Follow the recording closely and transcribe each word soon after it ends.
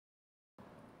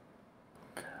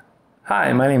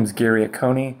Hi, my name is Gary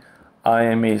Aconi. I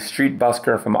am a street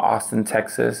busker from Austin,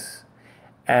 Texas.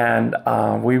 And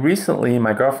we recently,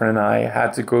 my girlfriend and I,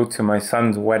 had to go to my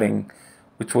son's wedding,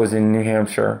 which was in New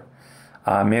Hampshire,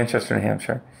 Manchester, New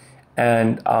Hampshire.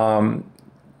 And,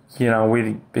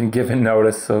 we'd been given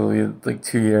notice, so we had like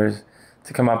 2 years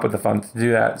to come up with the funds to do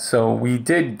that. So we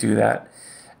did do that.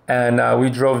 And we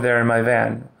drove there in my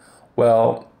van.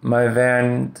 Well, my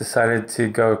van decided to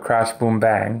go crash, boom,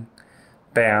 bang,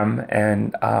 bam,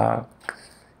 and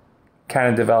kind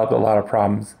of developed a lot of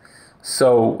problems.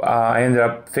 So I ended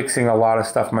up fixing a lot of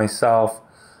stuff myself,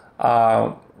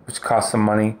 which cost some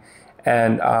money,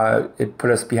 and it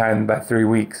put us behind by 3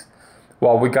 weeks.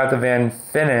 Well, we got the van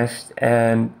finished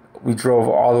and we drove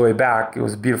all the way back. It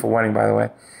was a beautiful wedding, by the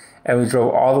way. And we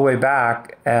drove all the way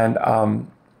back and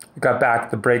got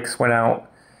back. The brakes went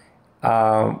out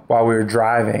while we were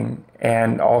driving,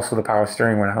 and also the power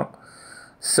steering went out.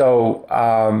 So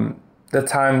all the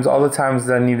times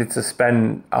that I needed to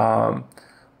spend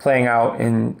playing out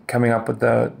and coming up with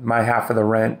my half of the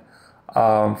rent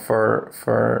for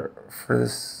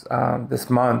this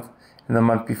month and the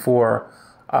month before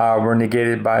were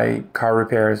negated by car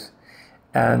repairs,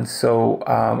 and so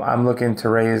I'm looking to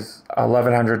raise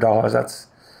 $1,100.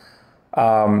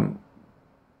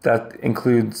 That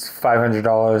includes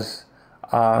 $500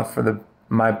 for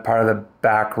my part of the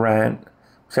back rent.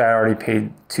 So I already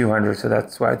paid $200, so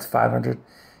that's why it's $500,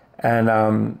 and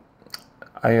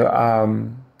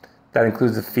that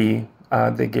includes a fee.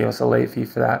 They gave us a late fee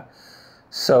for that.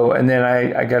 So, and then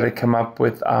I got to come up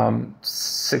with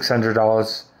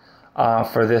 $600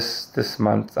 for this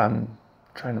month. I'm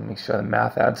trying to make sure the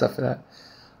math adds up for that.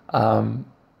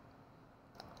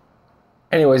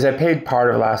 Anyways, I paid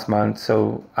part of last month,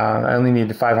 so I only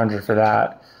needed $500 for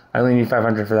that. I only need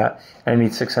 $500 for that, and I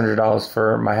need $600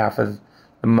 for my half of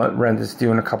the rent that's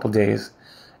due in a couple days.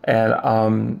 And I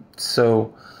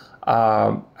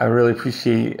really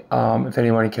appreciate if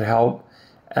anyone can help.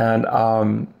 And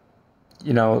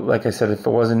like I said, if it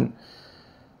wasn't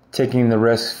taking the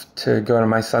risk to go to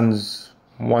my son's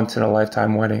once in a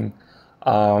lifetime wedding,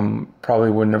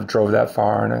 probably wouldn't have drove that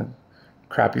far in a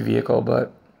crappy vehicle,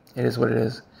 but it is what it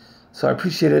is. So I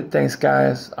appreciate it. Thanks,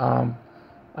 guys. Thank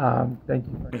you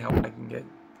for any help I can get.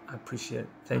 I appreciate it.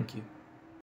 Thank you.